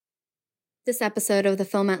This episode of the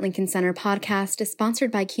Film at Lincoln Center podcast is sponsored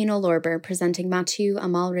by Kino Lorber, presenting Mathieu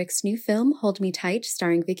Amalric's new film, Hold Me Tight,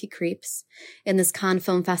 starring Vicky Krieps. In this Cannes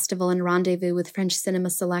Film Festival and rendezvous with French cinema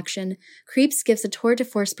selection, Krieps gives a tour de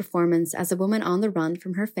force performance as a woman on the run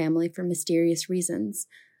from her family for mysterious reasons.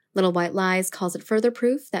 Little White Lies calls it further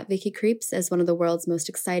proof that Vicky Krieps is one of the world's most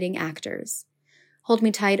exciting actors. Hold Me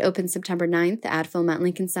Tight opens September 9th at Film at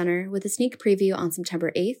Lincoln Center with a sneak preview on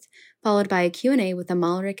September 8th, followed by a Q&A with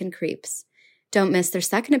Amalric and Krieps. Don't miss their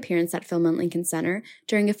second appearance at Film at Lincoln Center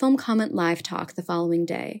during a Film Comment live talk the following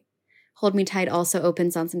day. Hold Me Tight also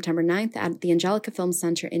opens on September 9th at the Angelica Film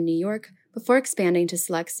Center in New York before expanding to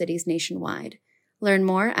select cities nationwide. Learn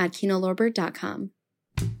more at kinolorber.com.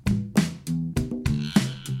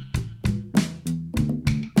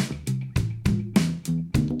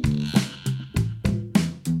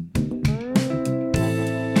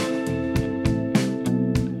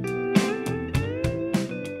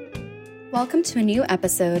 Welcome to a new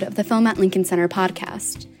episode of the Film at Lincoln Center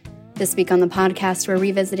podcast. This week on the podcast, we're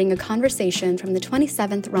revisiting a conversation from the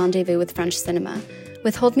 27th Rendezvous with French Cinema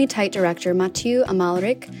with Hold Me Tight director Mathieu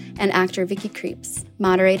Amalric and actor Vicky Krieps,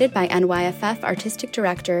 moderated by NYFF artistic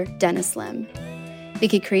director Dennis Lim.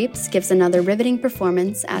 Vicky Krieps gives another riveting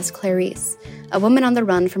performance as Clarice, a woman on the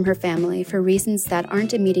run from her family for reasons that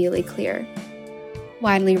aren't immediately clear.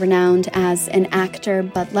 Widely renowned as an actor,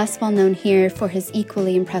 but less well-known here for his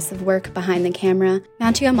equally impressive work behind the camera,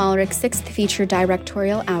 Mathieu Amalric's sixth feature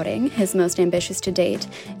directorial outing, his most ambitious to date,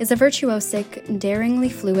 is a virtuosic, daringly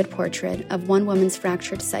fluid portrait of one woman's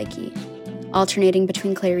fractured psyche, alternating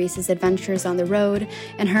between Clarice's adventures on the road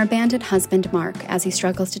and her abandoned husband Mark as he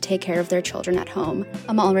struggles to take care of their children at home.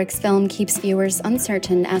 Amalric's film keeps viewers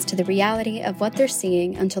uncertain as to the reality of what they're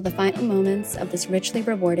seeing until the final moments of this richly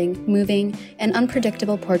rewarding, moving, and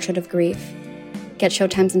unpredictable portrait of grief. Get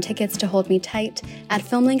showtimes and tickets to Hold Me Tight at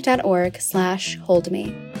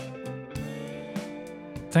filmlink.org/holdme.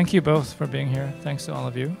 Thank you both for being here. Thanks to all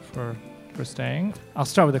of you for staying. I'll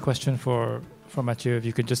start with a question for Mathieu, if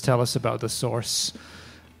you could just tell us about the source.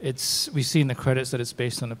 We see in the credits that it's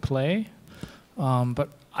based on a play, but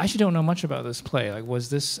I actually don't know much about this play. Is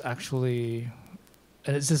this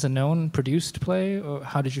a known produced play, or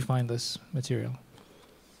how did you find this material?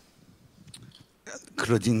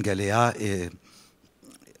 Claudine Galéa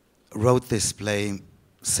wrote this play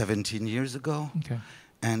 17 years ago,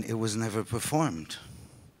 and it was never performed.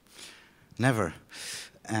 Never.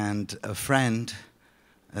 And a friend...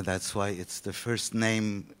 that's why it's the first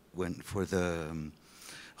name for the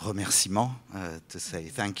remerciement, to say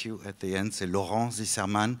thank you at the end. C'est Laurent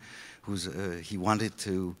Zisserman, he wanted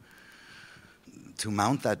to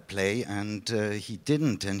mount that play, and he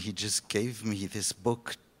didn't, and he just gave me this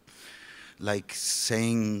book, like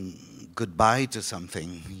saying goodbye to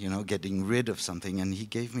something, getting rid of something, and he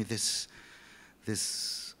gave me this.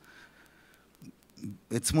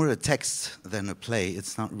 It's more a text than a play.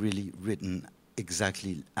 It's not really written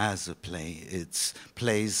exactly as a play. It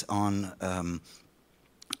plays on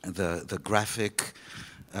the graphic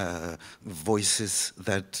voices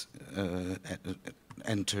that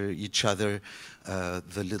enter each other.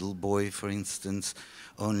 The little boy, for instance,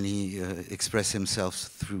 only express himself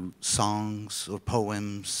through songs or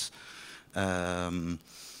poems. And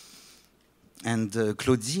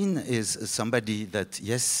Claudine is somebody that,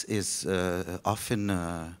 yes, is often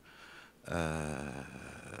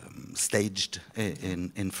staged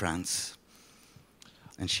in France,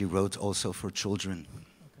 and she wrote also for children.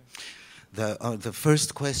 The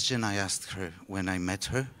first question I asked her when I met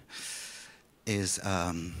her is,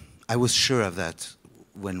 I was sure of that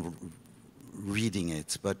when reading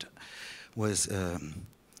it, but was,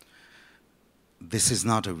 this is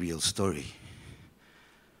not a real story.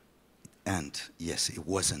 And yes, it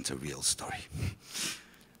wasn't a real story.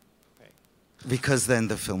 Because then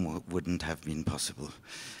the film wouldn't have been possible.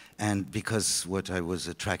 And because what I was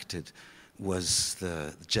attracted was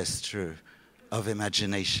the gesture of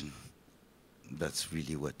imagination. That's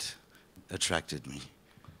really what attracted me.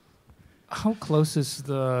 How close is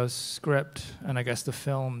the script and I guess the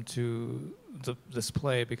film to this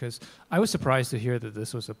play? Because I was surprised to hear that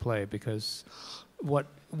this was a play, because what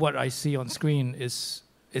I see on screen is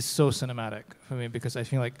so cinematic for me, because I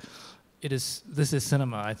feel like this is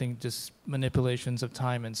cinema. I think just manipulations of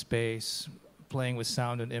time and space, playing with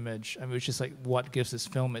sound and image. I mean, it's just like what gives this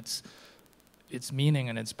film its meaning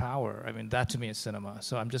and its power. I mean, that to me is cinema.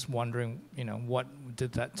 So I'm just wondering, what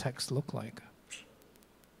did that text look like?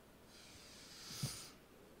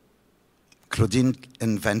 Claudine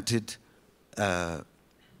invented her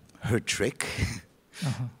trick,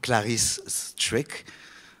 Clarice's trick,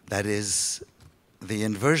 that is the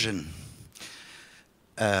inversion.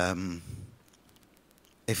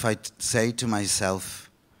 if I say to myself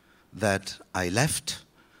that I left,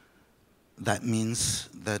 that means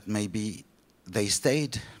that maybe they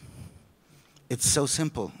stayed. It's so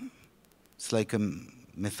simple. It's like a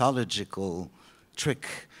mythological trick.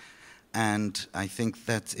 And I think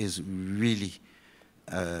that is really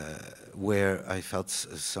where I felt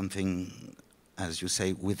something, as you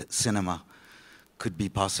say, with cinema could be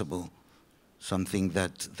possible. Something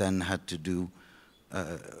that then had to do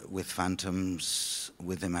with phantoms,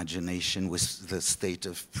 with imagination, with the state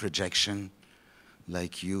of projection,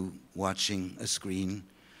 like you watching a screen,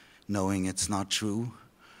 knowing it's not true,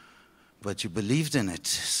 but you believed in it,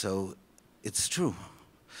 so it's true.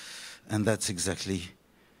 And that's exactly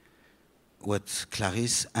what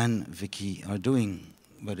Clarisse and Vicky are doing,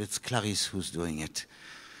 but it's Clarisse who's doing it.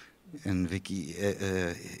 And Vicky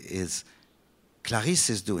Clarisse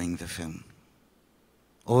is doing the film.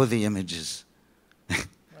 All the images. Right.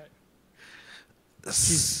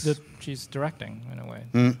 She's directing, in a way.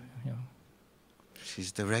 Yeah.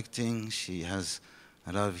 She's directing, she has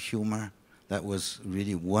a lot of humor. That was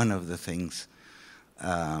really one of the things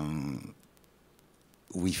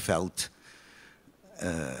we felt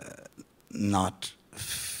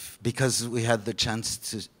because we had the chance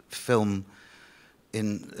to film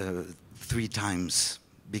in 3 times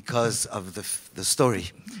because of the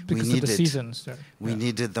story. Because of the seasons. We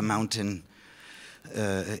needed the mountain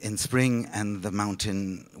in spring and the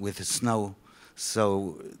mountain with the snow.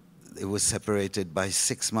 So it was separated by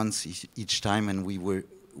 6 months each time, and we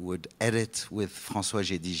would edit with François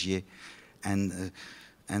Gédigier and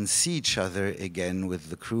see each other again with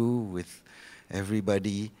the crew, with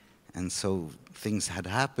everybody. And so things had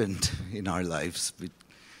happened in our lives.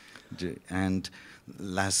 And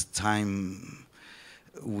last time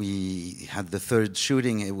we had the 3rd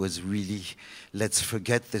shooting, it was really, let's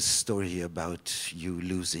forget this story about you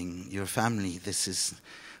losing your family.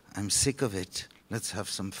 I'm sick of it. Let's have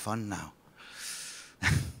some fun now.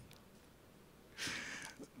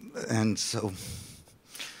 And so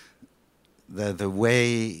the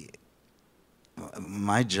way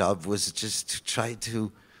my job was just to try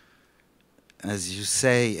to, as you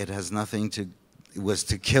say, it was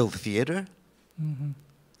to kill theater. Mm-hmm.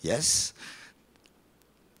 Yes.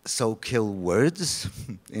 So kill words,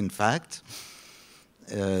 in fact.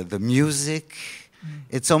 The music,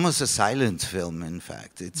 it's almost a silent film, in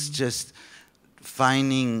fact. It's just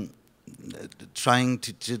trying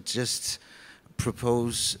to just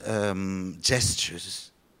propose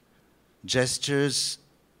gestures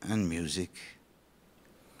and music.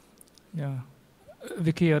 Yeah.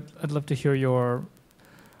 Vicky, I'd love to hear your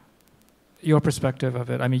perspective of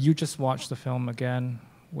it. I mean, you just watched the film again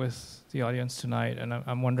with the audience tonight, and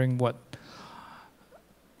I'm wondering what,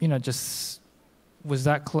 just was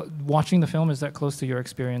that watching the film, is that close to your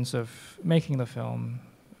experience of making the film,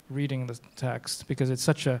 reading the text? Because it's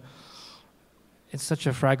such a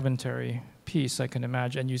fragmentary piece, I can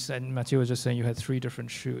imagine. And you said, Mathieu was just saying you had 3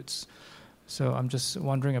 different shoots. So I'm just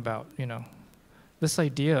wondering about, this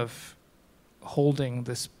idea of holding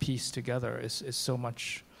this piece together is so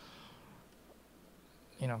much,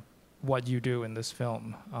 what you do in this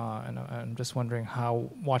film. And I'm just wondering how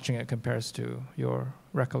watching it compares to your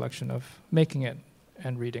recollection of making it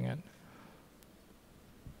and reading it.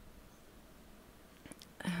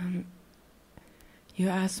 You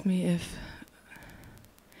asked me if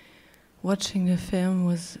watching the film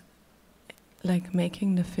was like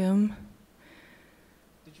making the film.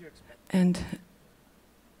 Did you expect? And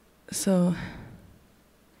so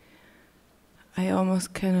I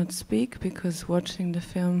almost cannot speak, because watching the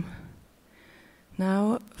film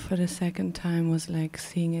now for the 2nd time was like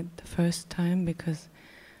seeing it the first time, because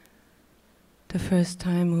the first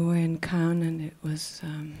time we were in Cannes and it was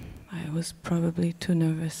I was probably too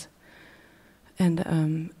nervous.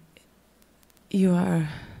 And you are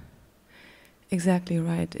exactly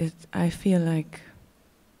right. I feel like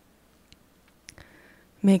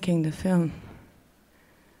making the film.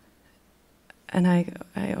 And I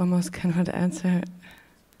almost cannot answer,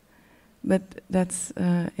 but that's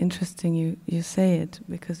interesting you say it,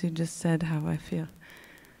 because you just said how I feel.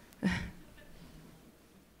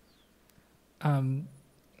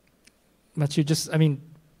 Mathieu,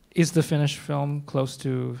 is the finished film close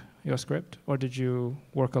to your script, or did you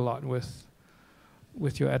work a lot with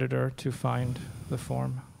your editor to find the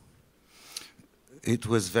form? It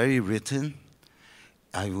was very written.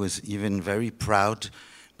 I was even very proud,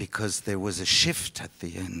 because there was a shift at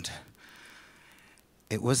the end.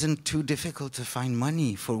 It wasn't too difficult to find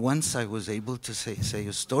money. For once I was able to say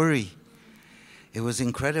a story. It was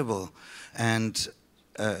incredible. And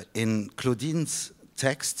in Claudine's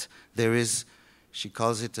text, there is she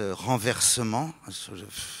calls it a renversement, a sort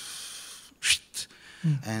of,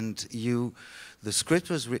 and the script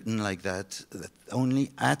was written like that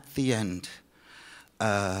only at the end,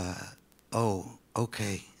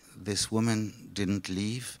 okay, this woman didn't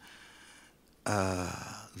leave,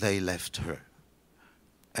 they left her.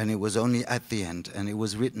 And it was only at the end, and it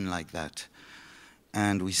was written like that.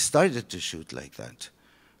 And we started to shoot like that.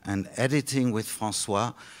 And editing with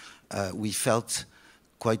François, we felt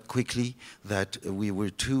quite quickly that we were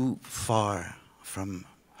too far from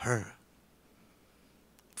her.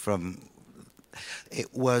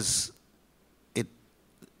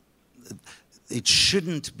 It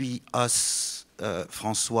shouldn't be us,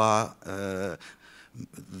 François,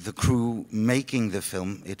 the crew making the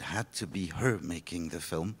film. It had to be her making the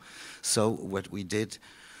film. So what we did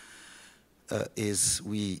is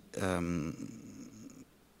we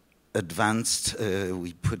advanced,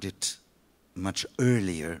 we put it much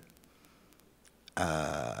earlier,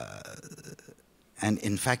 and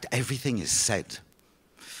in fact everything is said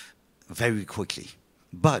very quickly.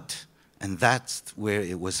 But, and that's where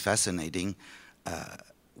it was fascinating,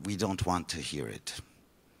 we don't want to hear it.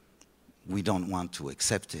 We don't want to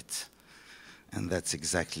accept it. And that's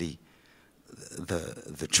exactly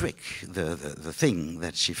the trick, the thing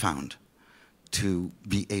that she found, to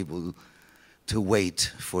be able to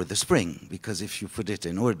wait for the spring. Because if you put it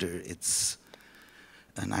in order, it's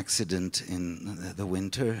an accident in the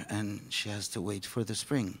winter, and she has to wait for the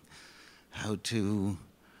spring. How to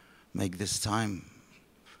make this time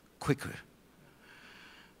quicker.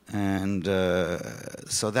 And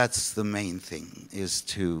so that's the main thing, is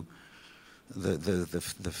to the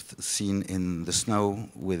scene in the snow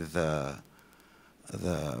with les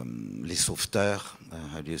sauveteurs,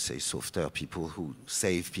 how do you say sauveteurs, people who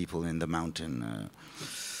save people in the mountain,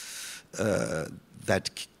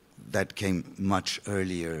 that came much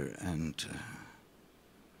earlier, and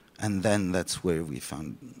then that's where we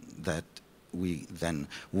found that we then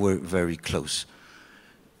were very close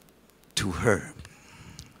to her.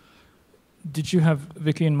 Did you have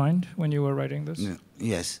Vicky in mind when you were writing this?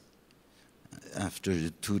 Yes. After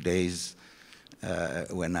 2 days,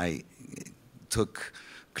 when I took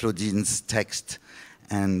Claudine's text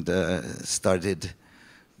and started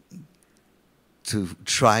to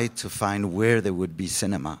try to find where there would be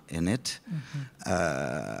cinema in it,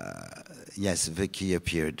 yes, Vicky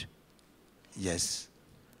appeared. Yes.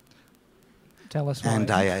 Tell us why.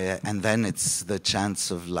 And then it's the chance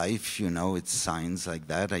of life, it's signs like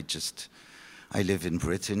that. I live in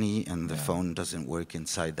Brittany, and the phone doesn't work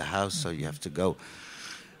inside the house, so you have to go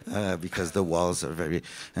because the walls are very...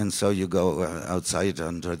 And so you go outside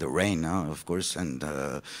under the rain, of course, and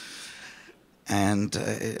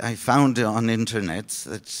I found on internet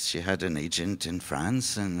that she had an agent in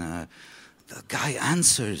France, and the guy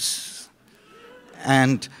answers.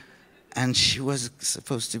 And she was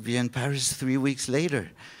supposed to be in Paris 3 weeks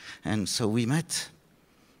later. And so we met.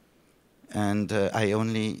 And I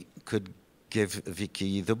only could give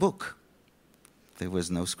Vicky the book. There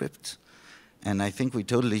was no script. And I think we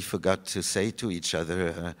totally forgot to say to each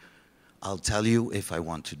other, I'll tell you if I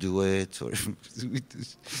want to do it, or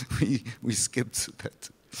we skipped that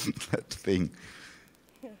thing.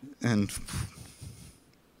 And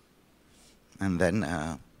then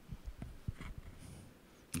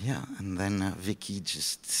Vicky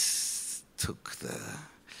just took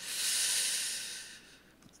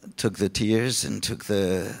the tears, and took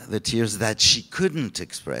the tears that she couldn't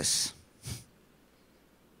express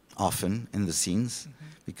often in the scenes,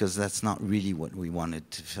 because that's not really what we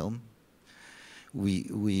wanted to film.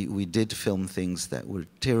 We did film things that were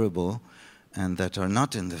terrible and that are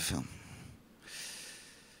not in the film.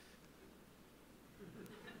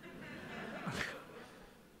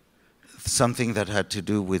 Something that had to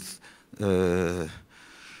do with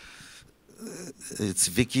it's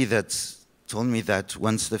Vicky that told me that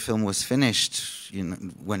once the film was finished,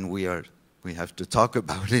 when we have to talk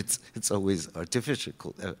about it, it's always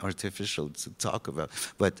artificial to talk about.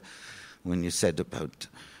 But when you said about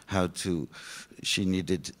she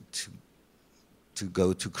needed to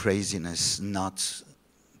go to craziness, not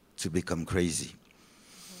to become crazy.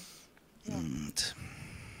 Yeah.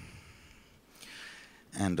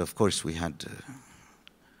 And of course we had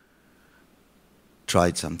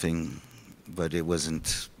tried something, but it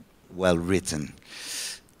wasn't well written.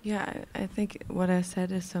 Yeah, I think what I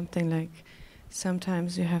said is something like,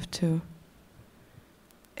 sometimes you have to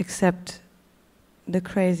accept the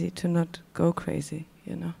crazy to not go crazy,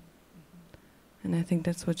 And I think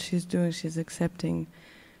that's what she's doing. She's accepting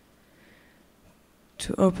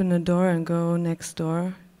to open a door and go next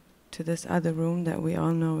door to this other room that we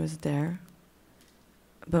all know is there,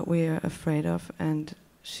 but we are afraid of, and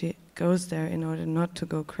she goes there in order not to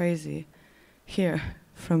go crazy here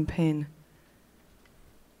from pain.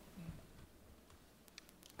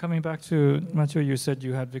 Coming back to Mathieu, you said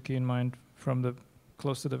you had Vicky in mind from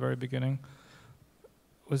close to the very beginning.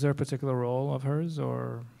 Was there a particular role of hers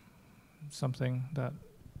or something that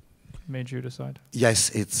made you decide? Yes,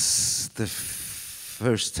 it's the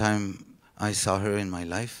first time I saw her in my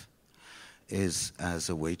life is as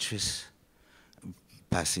a waitress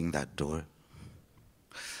passing that door.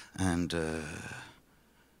 And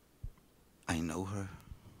I know her.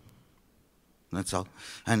 That's all.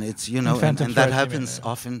 And it's, and that happens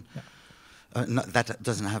often. Yeah. No, that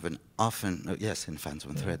doesn't happen often. Yes, in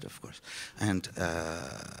Phantom Thread, of course. And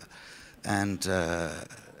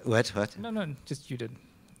what? No, just you did.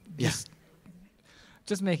 Yeah.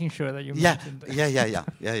 Just making sure that you mentioned.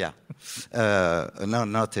 Yeah. No,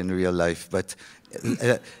 not in real life, but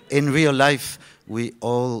in real life, we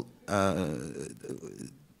all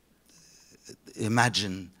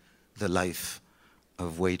imagine the life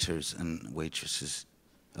of waiters and waitresses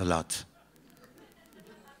a lot.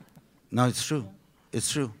 No, it's true.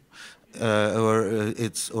 It's true.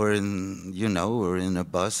 Or in a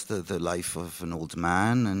bus, the life of an old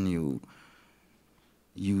man, and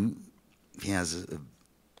he has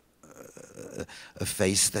a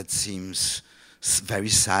face that seems very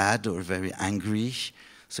sad or very angry.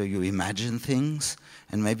 So you imagine things,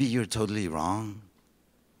 and maybe you're totally wrong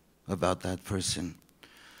about that person.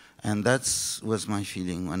 And that was my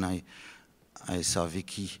feeling when I saw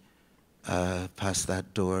Vicky pass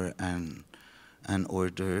that door and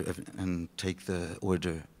order and take the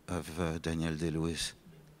order of Daniel Day-Lewis.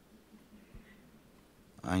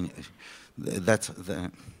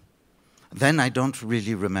 Then I don't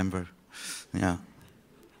really remember. Yeah.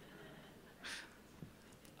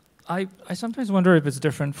 I sometimes wonder if it's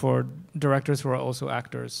different for directors who are also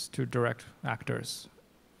actors to direct actors,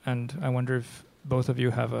 and I wonder if both of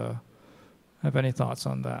you have any thoughts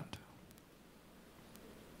on that.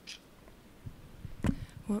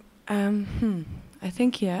 Well, I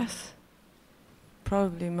think yes.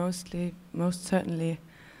 Probably, most certainly,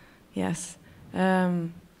 yes.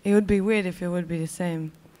 It would be weird if it would be the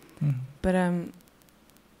same. Mm. But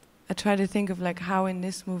I try to think of how in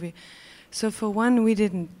this movie. So for one, we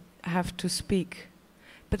didn't have to speak,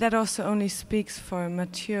 but that also only speaks for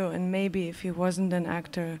Mathieu. And maybe if he wasn't an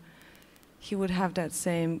actor, he would have that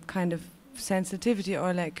same kind of sensitivity,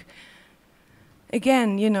 or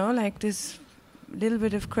again, this little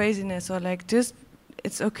bit of craziness, or just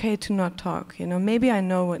it's okay to not talk. Maybe I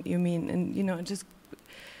know what you mean, and just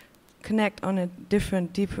connect on a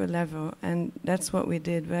different, deeper level, and that's what we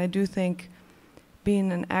did. But I do think,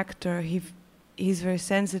 being an actor, he's very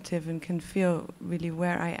sensitive and can feel really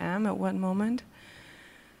where I am at what moment.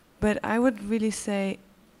 But I would really say,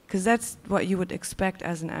 because that's what you would expect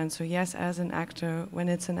as an answer. Yes, as an actor, when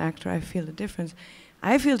it's an actor, I feel the difference.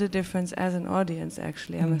 I feel the difference as an audience,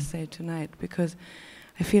 actually, I must say, tonight, because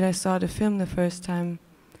I feel I saw the film the first time,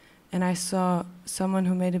 and I saw someone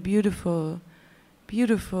who made a beautiful,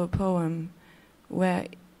 beautiful poem where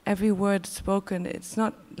every word spoken, it's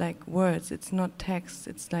not like words, it's not text,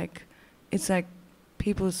 it's like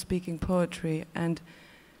people speaking poetry. And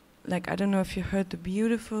I don't know if you heard the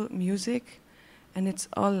beautiful music, and it's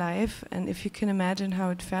all live, and if you can imagine how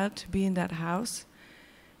it felt to be in that house,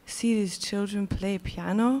 see these children play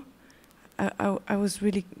piano. I was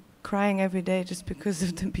really crying every day just because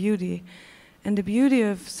of the beauty, and the beauty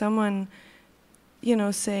of someone,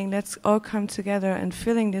 saying let's all come together and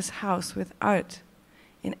filling this house with art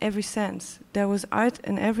in every sense. There was art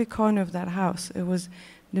in every corner of that house. It was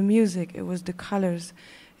the music, it was the colors,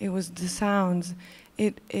 it was the sounds,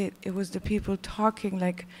 it was the people talking,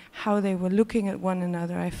 how they were looking at one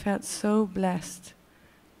another. I felt so blessed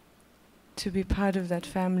to be part of that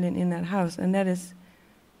family and in that house, and that is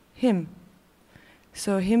him.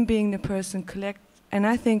 So him being the person and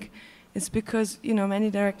I think it's because, many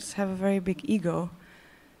directors have a very big ego,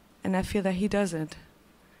 and I feel that he doesn't.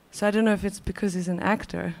 So I don't know if it's because he's an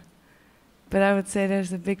actor, but I would say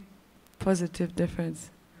there's a big positive difference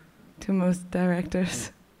to most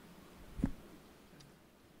directors.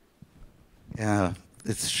 Yeah,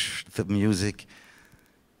 it's the music,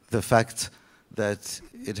 the fact that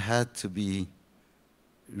it had to be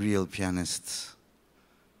real pianists.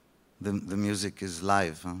 The music is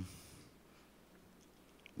live. Huh?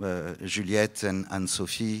 Juliette and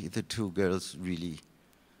Anne-Sophie, the two girls, really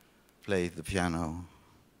play the piano.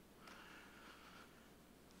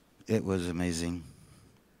 It was amazing.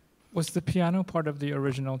 Was the piano part of the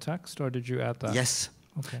original text, or did you add that? Yes.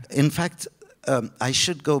 Okay. In fact, I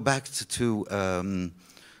should go back to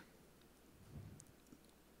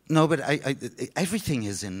No, but everything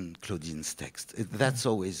is in Claudine's text. That's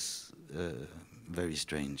always very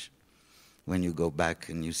strange. When you go back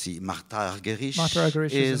and you see Martha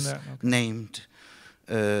Argerich is named.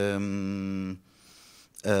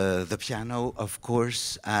 The piano, of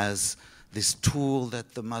course, as this tool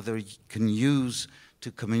that the mother can use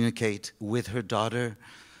to communicate with her daughter.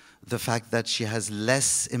 The fact that she has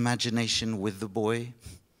less imagination with the boy,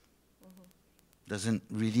 doesn't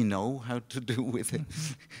really know how to do with it.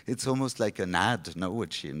 It's almost like an ad, no,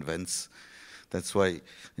 what she invents. That's why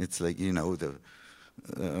it's like, you know, to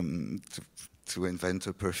invent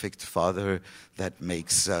a perfect father that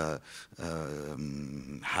makes les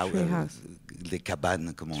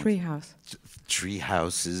cabanes, tree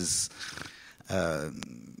houses.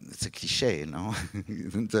 It's a cliché, no?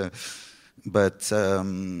 But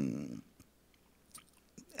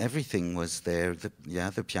everything was there. The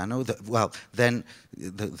piano. Then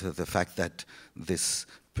the fact that this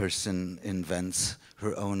person invents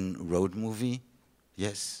her own road movie,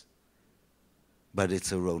 yes. But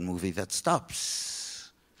it's a road movie that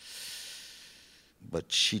stops.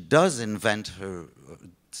 But she does invent her.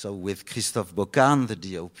 So with Christophe Boccan, the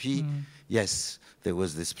DOP, yes, there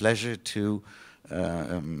was this pleasure to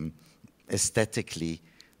aesthetically.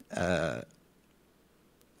 I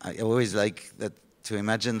always like that to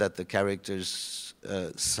imagine that the characters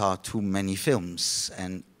saw too many films,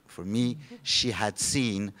 and for me, she had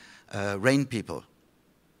seen Rain People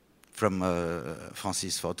from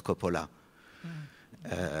Francis Ford Coppola.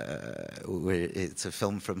 It's a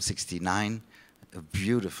film from '69, a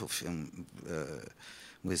beautiful film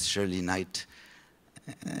with Shirley Knight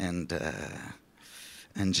and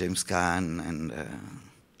James Caan,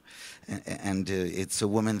 and it's a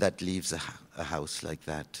woman that leaves a house like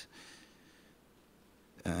that,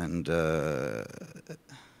 and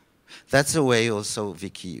that's the way also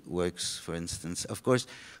Vicky works. For instance, of course,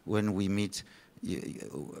 when we meet,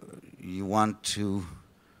 you want to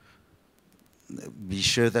be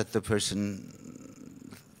sure that the person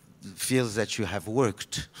feels that you have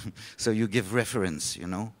worked. So you give reference, you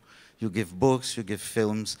know. You give books, you give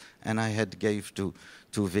films, and I had gave to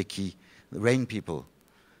Vicky Rain People.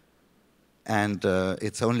 And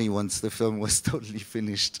it's only once the film was totally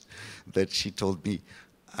finished that she told me,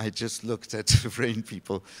 I just looked at Rain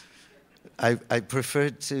People. I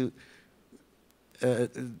preferred to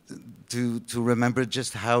remember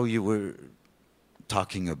just how you were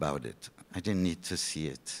talking about it. I didn't need to see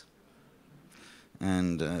it.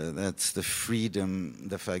 And that's the freedom,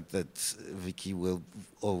 the fact that Vicky will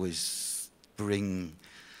always bring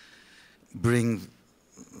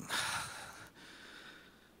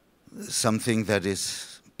something that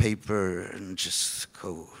is paper and just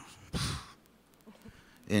go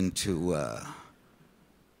into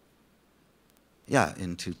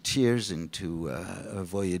into tears, into a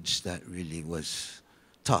voyage that really was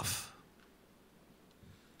tough.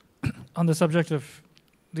 On the subject of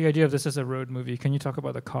the idea of this as a road movie, can you talk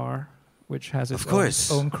about the car, which has its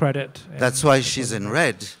own credit? That's why she's in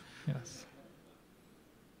red. Yes.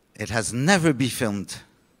 It has never been filmed.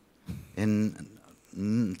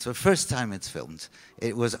 It's the first time it's filmed.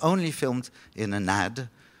 It was only filmed in an ad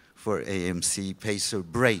for AMC Pacer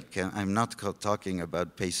Break. I'm not talking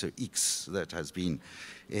about Pacer X that has been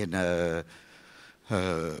in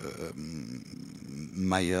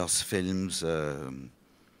Meyers Films,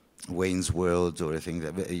 Wayne's World, or anything.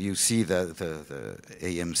 You see the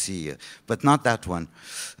AMC, but not that one.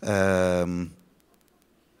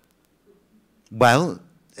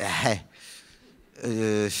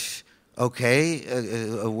 Okay,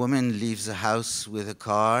 a woman leaves a house with a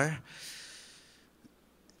car.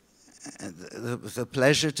 The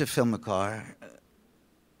pleasure to film a car.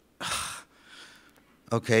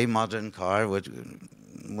 Okay, modern car,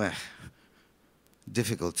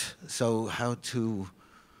 difficult. So how to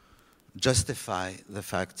justify the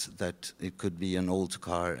fact that it could be an old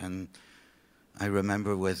car? And I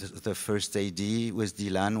remember with the first AD with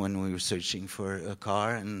Dylan when we were searching for a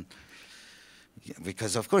car, and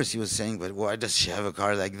because of course he was saying, but why does she have a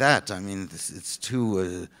car like that? I mean, it's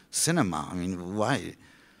too cinema. I mean, why?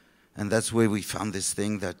 And that's where we found this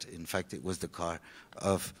thing that, in fact, it was the car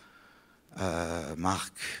of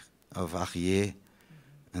Marc of Arrier,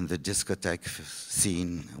 and the discotheque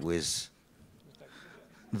scene with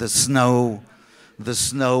the snow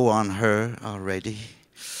on her already,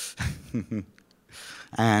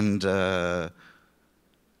 and then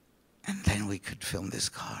we could film this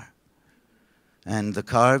car. And the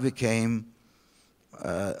car became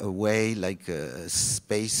a way like a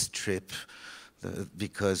space trip,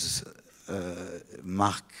 because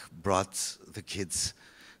Marc brought the kids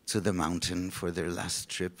to the mountain for their last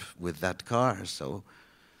trip with that car. So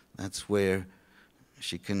That's where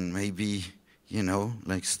she can maybe, you know,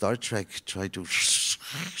 like Star Trek, try to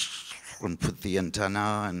and put the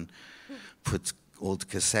antenna and put old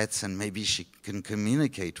cassettes, and maybe she can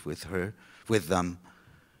communicate with them.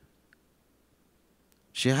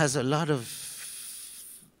 She has a lot of,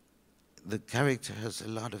 the character has a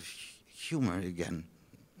lot of humor again.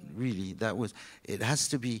 Really, it had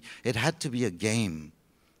to be a game.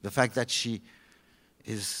 The fact that she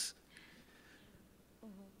is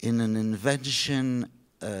in an invention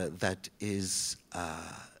that is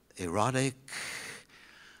erotic,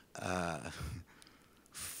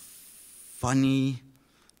 funny,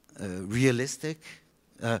 realistic.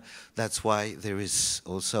 That's why there is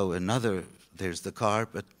also there's the car,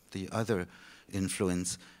 but the other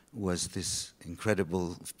influence was this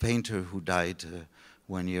incredible painter who died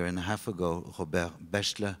 1.5 years ago, Robert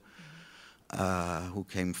Beschler, who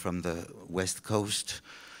came from the West Coast,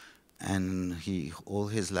 and all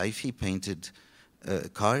his life he painted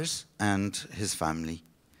cars and his family.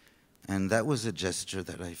 And that was a gesture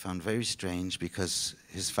that I found very strange, because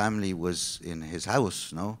his family was in his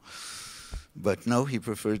house, no? But no, he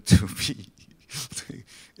preferred to be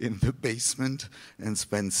in the basement and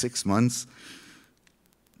spend 6 months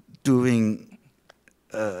redoing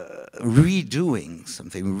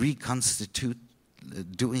something,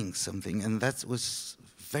 doing something, and that was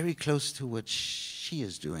very close to what she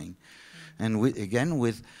is doing. And again,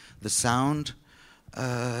 with the sound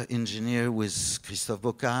engineer, with Christophe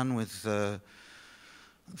Bocan, with the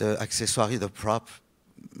accessoire, the prop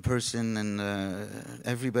person, and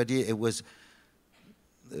everybody, it was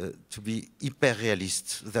to be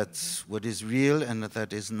hyper-realist. That what is real and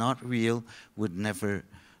that is not real would never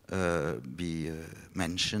be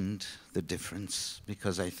mentioned, the difference,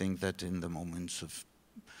 because I think that in the moments of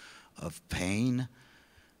pain,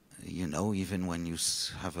 you know, even when you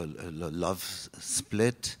have a love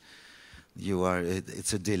split,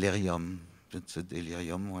 it's a delirium. It's a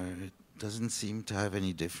delirium where it doesn't seem to have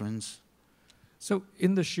any difference. So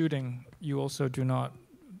in the shooting, you also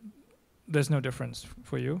there's no difference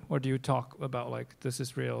for you? Or do you talk about, like, this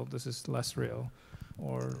is real, this is less real?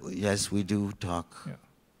 Or yes, we do talk. Yeah.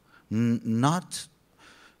 Not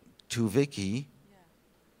to Vicky,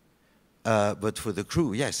 but for the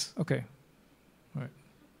crew, yes. Okay. Right.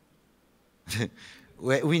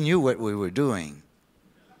 We knew what we were doing.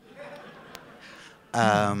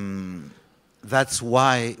 That's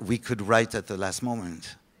why we could write at the last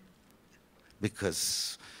moment,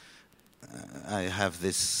 because I have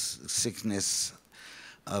this sickness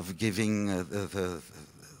of giving the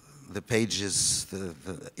pages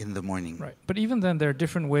in the morning. Right. But even then, there are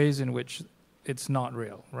different ways in which it's not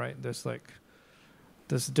real, right? There's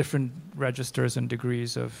different registers and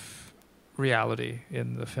degrees of reality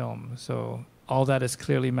in the film. So all that is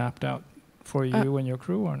clearly mapped out for you and your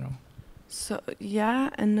crew, or no? So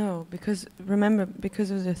yeah and no, because remember, because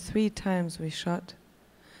of the 3 times we shot,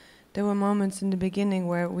 there were moments in the beginning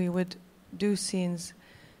where we would do scenes.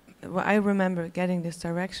 Well, I remember getting this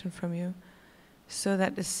direction from you, so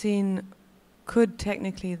that the scene could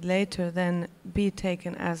technically later then be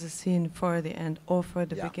taken as a scene for the end or for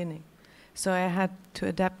the beginning. So I had to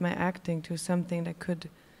adapt my acting to something that could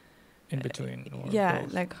in between, or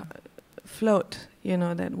both. like float, you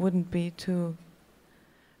know, that wouldn't be too.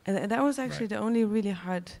 And that was actually the only really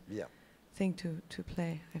hard thing to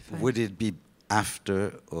play, I find. Would it be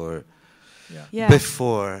after or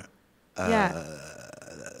before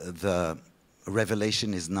the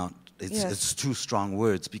revelation is not? It's too strong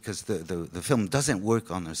words, because the film doesn't work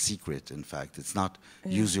on a secret. In fact, it's not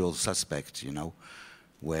Usual Suspect, you know,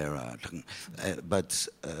 where. But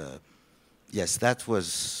yes, that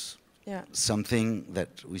was something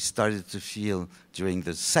that we started to feel during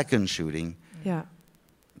the second shooting. Yeah.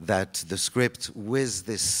 That the script with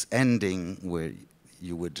this ending where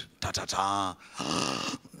you would ta-ta-ta,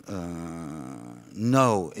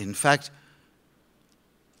 no, in fact,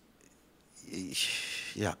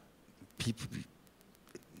 people,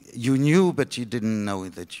 you knew, but you didn't know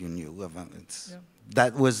that you knew.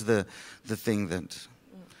 That was the thing that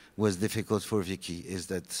was difficult for Vicky, is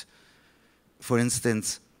that, for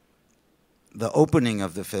instance, the opening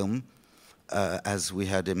of the film, as we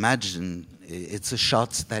had imagined, it's a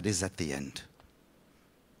shot that is at the end.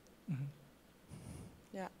 Mm-hmm.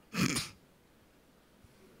 Yeah.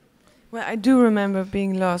 Well, I do remember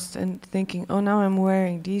being lost and thinking, oh, now I'm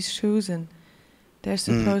wearing these shoes and they're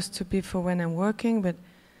supposed to be for when I'm working, but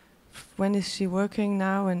when is she working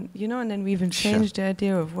now? And, you know, and then we even changed the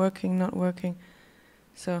idea of working, not working.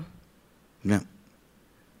 So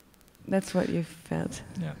that's what you felt.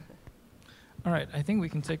 Yeah. All right, I think we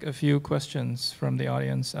can take a few questions from the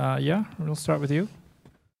audience. We'll start with you.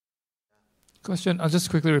 Question, I'll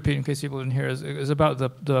just quickly repeat in case people didn't hear, is about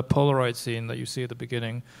the Polaroid scene that you see at the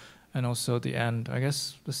beginning and also the end. I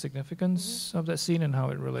guess the significance of that scene and how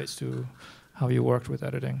it relates to how you worked with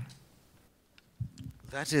editing.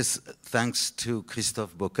 That is thanks to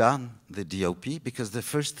Christophe Bocard, the DOP, because the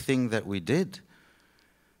first thing that we did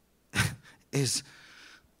is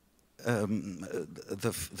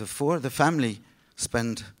the family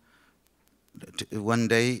spent one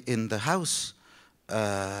day in the house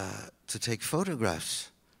to take photographs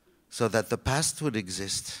so that the past would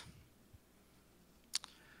exist.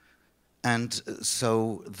 And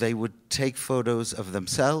so they would take photos of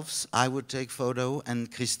themselves, I would take photo,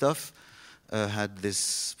 and Christophe had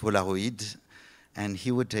this Polaroid, and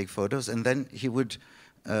he would take photos, and then he would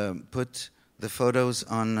put the photos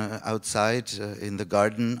on outside in the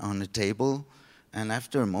garden on a table, and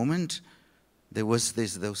after a moment, there was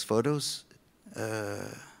those photos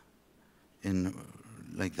in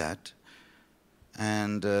like that,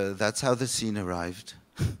 and that's how the scene arrived.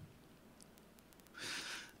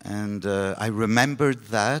 And I remembered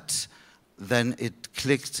that. Then it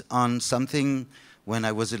clicked on something when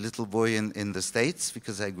I was a little boy in the States,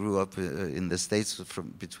 because I grew up in the States from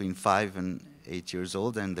between 5 and 8 years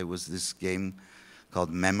old, and there was this game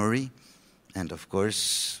called Memory. And of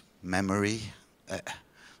course, memory,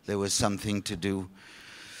 there was something to do.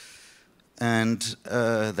 And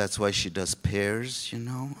that's why she does pairs, you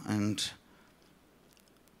know. And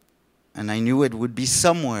I knew it would be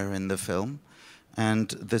somewhere in the film. And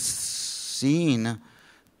the scene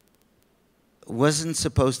wasn't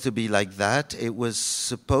supposed to be like that. It was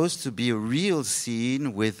supposed to be a real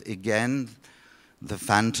scene with, again, the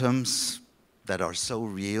phantoms that are so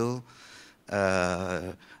real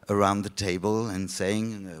around the table and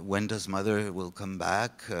saying, when does mother will come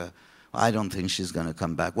back? I don't think she's going to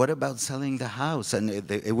come back. What about selling the house? And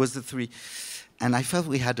it was the three. And I felt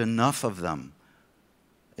we had enough of them.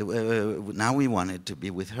 Now we wanted to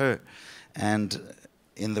be with her. And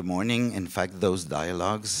in the morning, in fact, those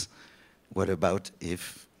dialogues, what about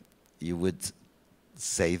if you would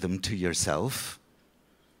say them to yourself?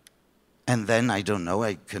 And then, I don't know,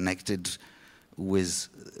 I connected with,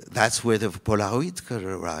 that's where the Polaroid could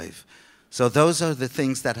arrive. So those are the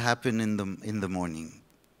things that happen in the morning.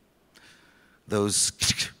 Those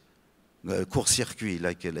court-circuit,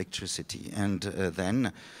 like electricity. And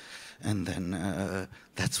then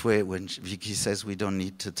that's where when Vicky says we don't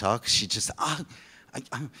need to talk, she just,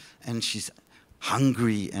 and she's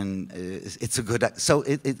hungry, and it's a good, so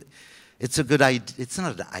it's a good idea. It's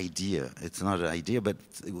not an idea. It's not an idea, but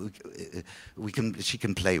she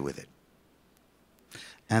can play with it.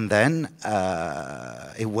 And then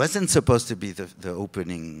it wasn't supposed to be the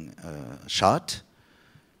opening shot,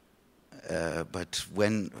 but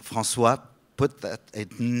when François put that,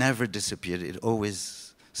 it never disappeared. It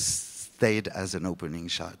always stayed as an opening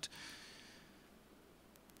shot.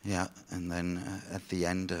 Yeah, and then at the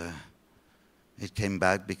end, it came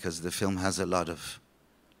back because the film has a lot of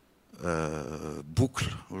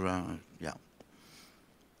boucle around. Yeah,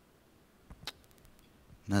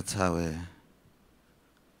 that's how. The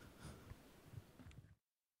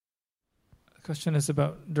question is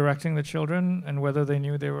about directing the children and whether they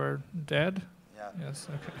knew they were dead. Yeah. Yes.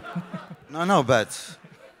 Okay. No, but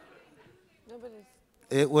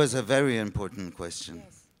it was a very important question.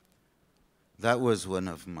 Yes. That was one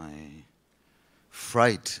of my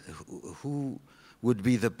fright. Who would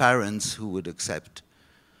be the parents who would accept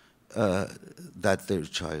that their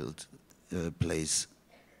child plays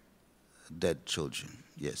dead children?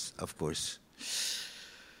 Yes, of course.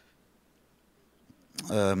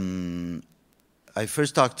 I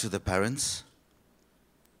first talked to the parents.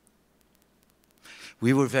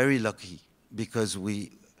 We were very lucky because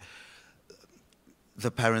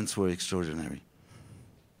the parents were extraordinary.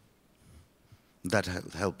 That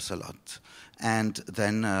helps a lot. And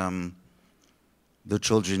then the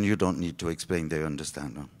children, you don't need to explain, they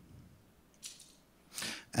understand. No?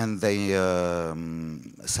 And they,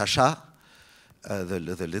 Sacha,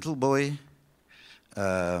 the little boy,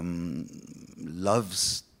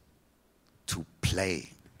 loves to play.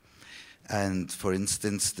 And for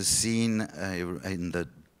instance, the scene in the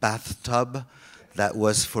bathtub, that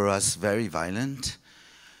was for us very violent.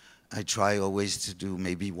 I try always to do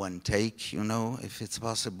maybe one take, you know, if it's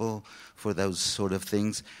possible, for those sort of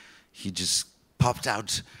things. He just popped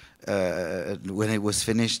out when it was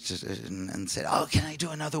finished and said, "Oh, can I do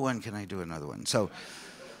another one? Can I do another one?" So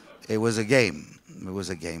it was a game. It was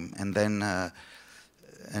a game. And then,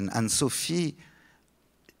 and Anne-Sophie,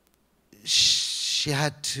 she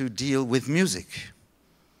had to deal with music,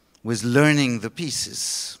 with learning the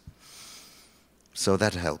pieces. So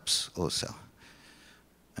that helps also.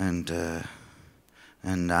 And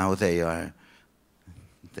And now they are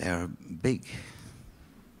big.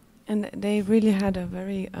 And they really had a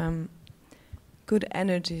very good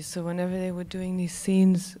energy. So whenever they were doing these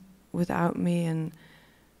scenes without me, and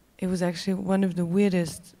it was actually one of the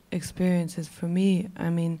weirdest experiences for me. I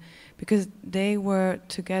mean, because they were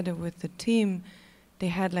together with the team, they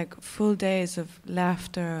had like full days of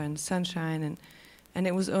laughter and sunshine, and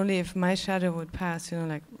it was only if my shadow would pass,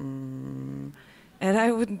 like, and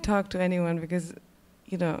I wouldn't talk to anyone because,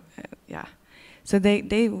 yeah. So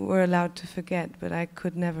they were allowed to forget, but I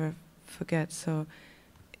could never forget. So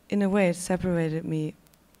in a way, it separated me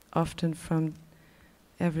often from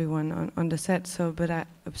everyone on the set. So, but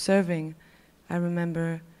observing, I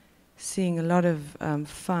remember seeing a lot of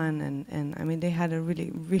fun, and I mean, they had a really,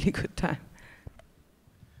 really good time.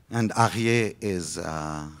 And Arié is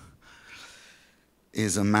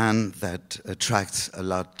a man that attracts a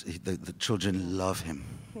lot. The children love him.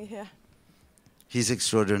 Yeah. He's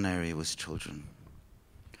extraordinary with children.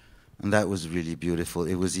 And that was really beautiful.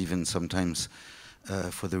 It was even sometimes,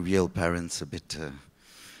 for the real parents, a bit...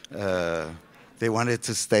 they wanted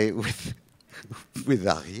to stay with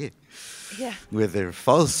Arié. Yeah. With their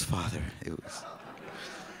false father. It was...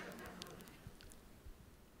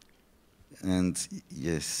 And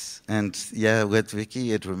yes, and yeah, with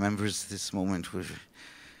Vicky, it remembers this moment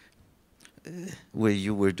where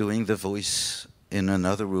you were doing the voice in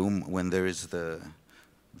another room when there is the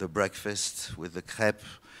breakfast with the crepe,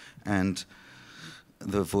 and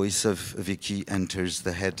the voice of Vicky enters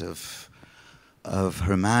the head of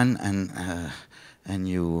her man, and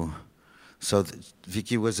you. So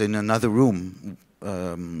Vicky was in another room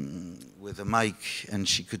with a mic, and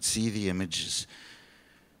she could see the images.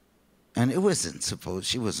 And she wasn't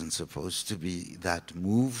supposed to be that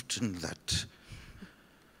moved and that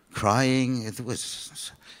crying. It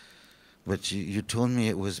was, but you told me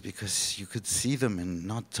it was because you could see them and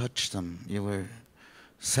not touch them. You were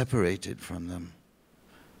separated from them.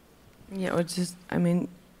 Yeah, or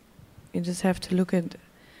you just have to look at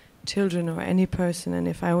children or any person, and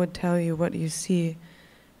if I would tell you what you see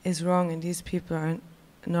is wrong and these people are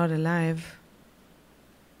not alive,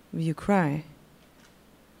 you cry.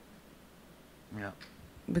 Yeah.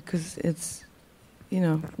 Because it's,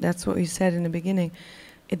 that's what we said in the beginning.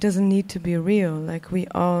 It doesn't need to be real. Like, we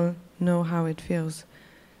all know how it feels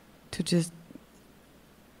to just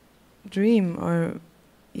dream or,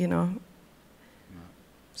 Yeah.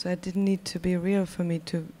 So it didn't need to be real for me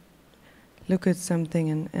to look at something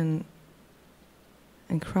and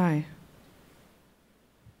cry.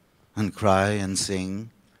 And cry and sing,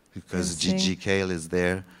 because Gigi Kale is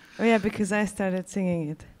there. Oh yeah, because I started singing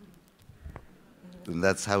it. And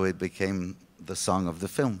that's how it became the song of the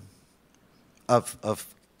film, of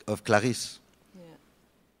Clarisse. Yeah.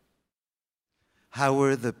 How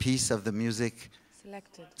were the piece of the music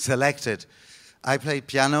selected? I played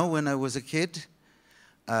piano when I was a kid.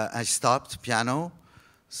 I stopped piano.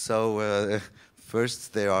 So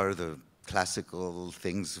first there are the classical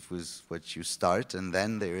things with what you start, and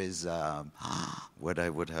then there is what I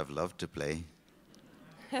would have loved to play.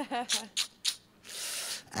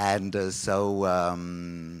 And there's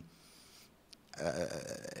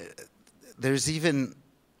even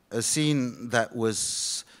a scene that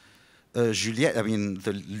was Juliette,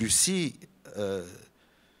 the Lucie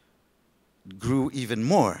grew even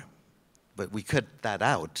more, but we cut that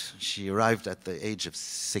out. She arrived at the age of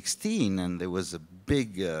 16, and there was a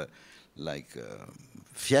big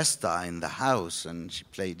fiesta in the house, and she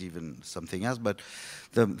played even something else. But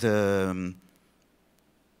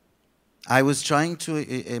I was trying to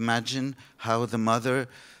imagine how the mother,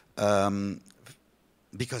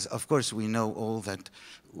 because of course we know all that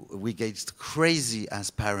we get crazy as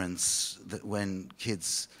parents when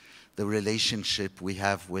kids, the relationship we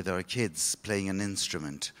have with our kids playing an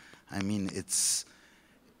instrument. I mean, it's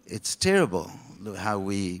terrible how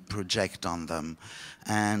we project on them.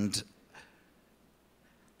 And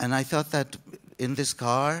I thought that in this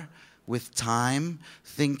car, with time,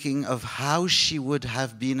 thinking of how she would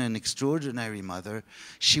have been an extraordinary mother,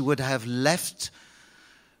 she would have left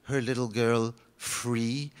her little girl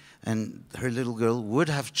free, and her little girl would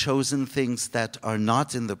have chosen things that are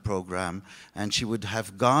not in the program, and she would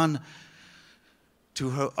have gone to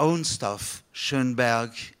her own stuff,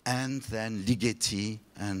 Schoenberg, and then Ligeti,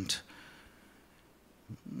 and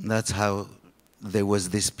that's how there was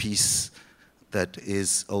this piece that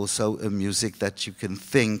is also a music that you can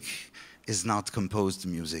think is not composed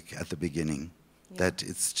music at the beginning. Yeah. That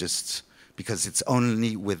it's just, because it's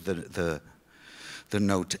only with the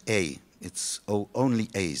note A. It's only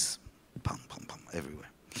A's, pum, pum, pum,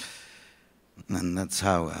 everywhere. And that's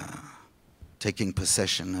how taking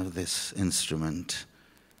possession of this instrument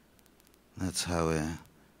That's how.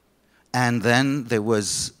 And then there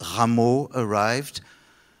was Rameau arrived,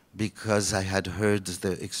 because I had heard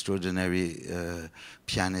the extraordinary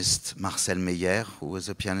pianist Marcel Meyer, who was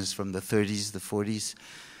a pianist from the 30s, the 40s.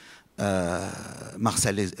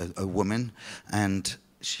 Marcel is a woman, and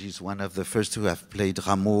she's one of the first to have played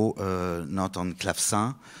Rameau, not on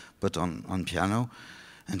clavecin, but on piano.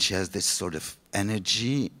 And she has this sort of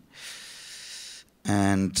energy.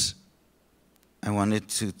 And I wanted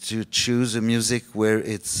to choose a music where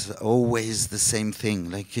it's always the same thing.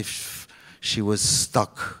 Like if she was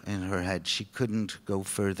stuck in her head, she couldn't go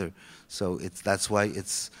further. So that's why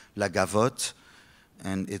it's La Gavotte,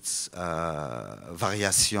 and it's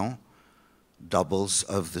Variation, doubles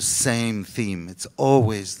of the same theme. It's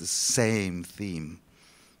always the same theme,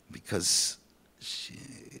 because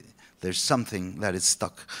there's something that is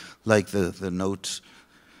stuck, like the note,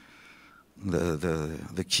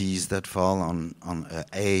 the keys that fall on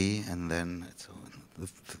A, and then it's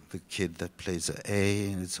the kid that plays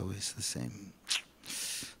A, and it's always the same.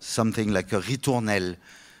 Something like a ritournelle.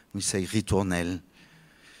 We say ritournelle.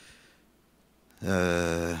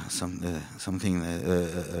 Something.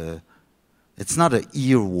 It's not an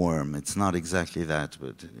earworm. It's not exactly that,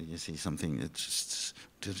 but you see something that just.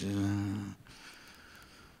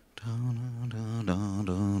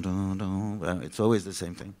 It's always the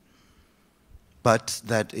same thing. But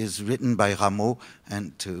that is written by Rameau,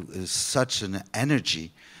 and is such an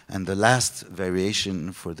energy. And the last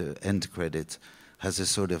variation for the end credit has a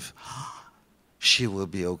sort of, she will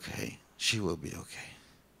be okay. She will be okay.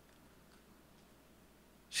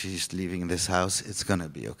 She's leaving this house. It's going to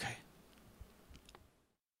be okay.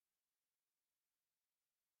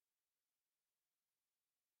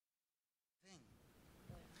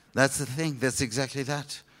 That's the thing. That's exactly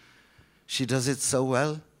that. She does it so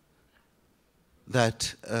well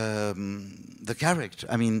that the character,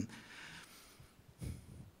 I mean,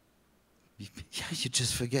 yeah, you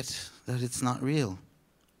just forget that it's not real.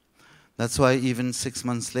 That's why even 6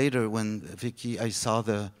 months later, when Vicky, I saw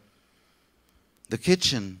the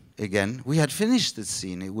kitchen again, we had finished the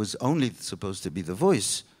scene. It was only supposed to be the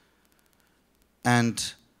voice.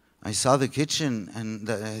 And I saw the kitchen, and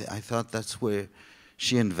I thought that's where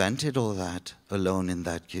she invented all that, alone in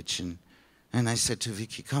that kitchen. And I said to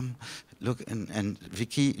Vicky, come, look. And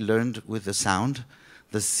Vicky learned with the sound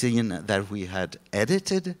the scene that we had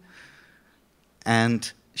edited.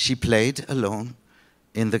 And she played alone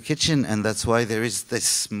in the kitchen. And that's why there is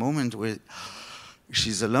this moment where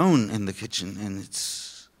she's alone in the kitchen. And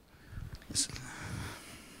it's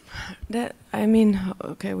that, I mean,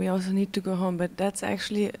 okay, we also need to go home. But that's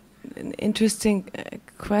actually an interesting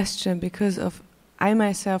question, because I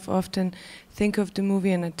myself often think of the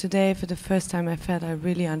movie, and today for the first time I felt I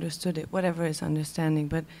really understood it, whatever is understanding.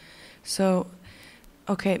 But so,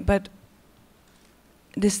 okay, but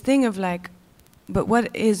this thing of like, but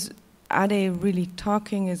are they really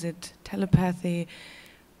talking? Is it telepathy?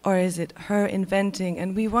 Or is it her inventing?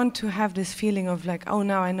 And we want to have this feeling of like, oh,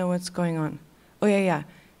 now I know what's going on. Oh yeah,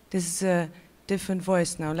 this is a different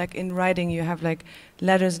voice now. Like in writing, you have like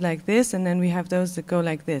letters like this, and then we have those that go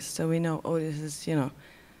like this. So we know, oh, this is,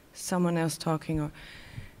 someone else talking.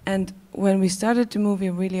 And when we started the movie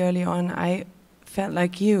really early on, I felt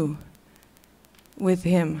like you with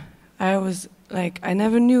him. I was like, I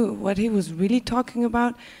never knew what he was really talking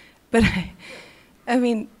about, but I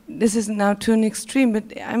mean, this is now to an extreme, but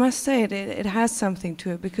I must say it has something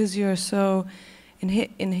to it, because you're so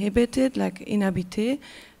inhibited, like inhabité,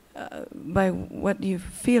 by what you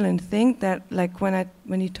feel and think, that like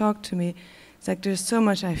when you talk to me, it's like there's so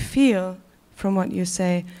much I feel from what you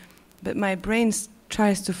say, but my brain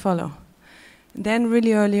tries to follow. Then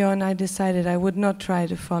really early on I decided I would not try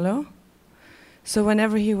to follow. So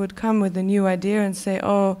whenever he would come with a new idea and say,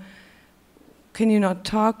 oh, can you not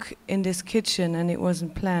talk in this kitchen, and it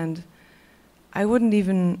wasn't planned, I wouldn't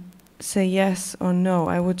even say yes or no.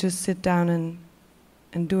 I would just sit down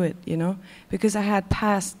and do it, because I had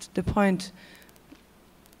passed the point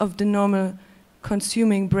of the normal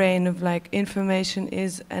consuming brain of like information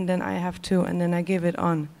is, and then I have to, and then I give it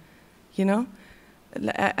on,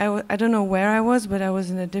 I don't know where I was, but I was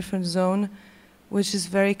in a different zone, which is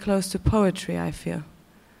very close to poetry, I feel.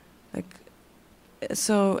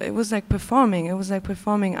 So it was like performing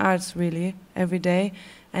arts really every day,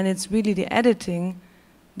 and it's really the editing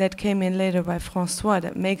that came in later by François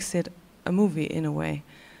that makes it a movie in a way.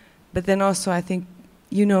 But then also I think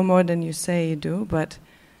you know more than you say you do, but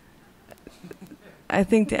I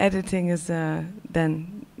think the editing is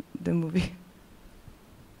then the movie.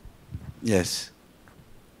 Yes.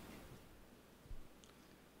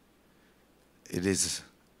 It is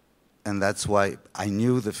And that's why I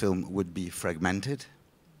knew the film would be fragmented.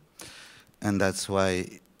 And that's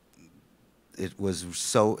why it was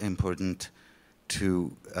so important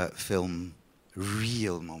to film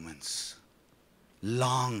real moments,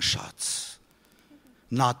 long shots,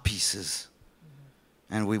 not pieces.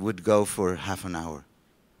 And we would go for half an hour,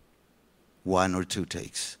 1 or 2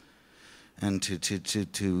 takes, and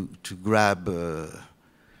to grab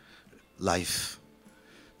life.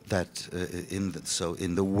 That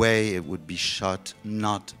in the way it would be shot,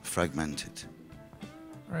 not fragmented.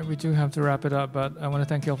 All right, we do have to wrap it up, but I want to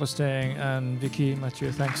thank you all for staying. And Vicky,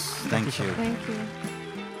 Mathieu, thanks. Thank you. Thank you.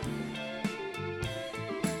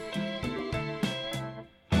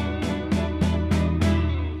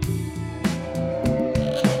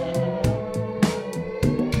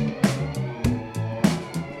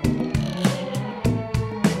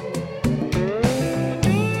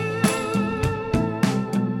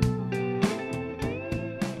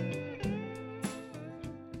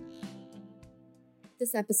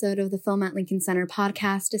 This episode of the Film at Lincoln Center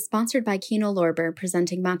podcast is sponsored by Kino Lorber,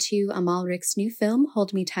 presenting Mathieu Amalric's new film,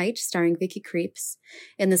 Hold Me Tight, starring Vicky Krieps.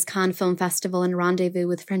 In this Cannes Film Festival and Rendezvous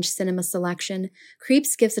with French Cinema selection,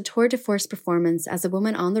 Krieps gives a tour de force performance as a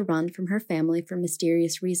woman on the run from her family for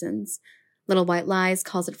mysterious reasons. Little White Lies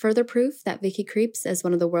calls it further proof that Vicky Krieps is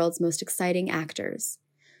one of the world's most exciting actors.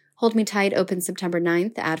 Hold Me Tight opens September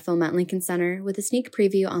 9th at Film at Lincoln Center with a sneak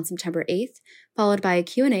preview on September 8th, followed by a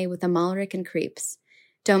Q&A with Amalric and Krieps.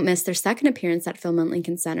 Don't miss their second appearance at Film at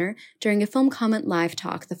Lincoln Center during a Film Comment live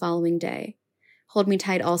talk the following day. Hold Me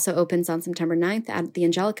Tight also opens on September 9th at the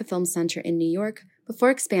Angelica Film Center in New York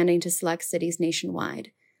before expanding to select cities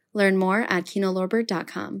nationwide. Learn more at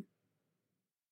kinolorber.com.